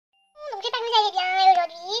Donc j'espère que vous allez bien et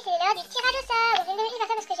aujourd'hui c'est l'heure du tirage au sort. Donc je vais faire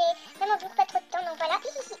ça parce que j'ai vraiment pas trop de temps, donc voilà.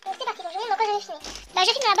 Donc c'est parti, donc je vais vous montrer quand je vais filmer. Bah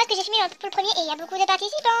je filme à la base que j'ai filmé pour le premier et il y a beaucoup de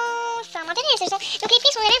participants. Enfin maintenant ce sont. Donc les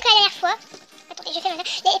prix sont les mêmes que la dernière fois. Attendez, je fais maintenant.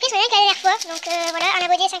 Les prix sont les mêmes que la dernière fois. Donc voilà, un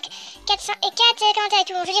abonné, 5, 4, 5 et 4 commentaires et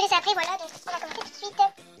tout. Je dirai ça après, voilà. Donc on va commencer tout de suite.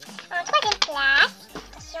 En troisième place.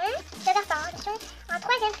 Attention, je vais pas, attention. En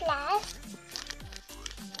troisième place.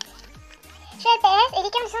 Je pèse et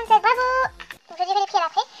les 47, bravo. Donc je dirai les prix à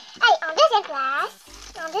l'après. Allez, en deuxième place,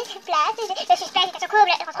 le suspense est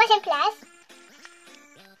courbe, en troisième place,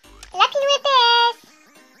 lapinoux EPS.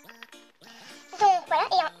 Donc voilà,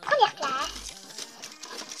 et en première place,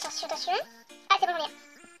 attention, ah c'est bon, bien.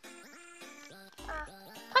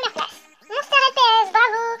 Première place, Monster EPS,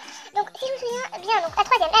 bravo. Donc si je me souviens bien, donc la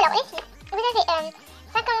troisième, alors ici, vous avez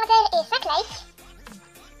 5 commentaires et 5 likes.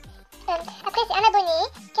 Après c'est un abonné,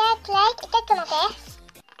 4 likes et 4 commentaires.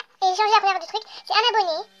 Et j'ai changé la première du truc, c'est un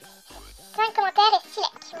abonné, 5 commentaires et 6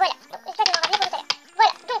 likes, voilà.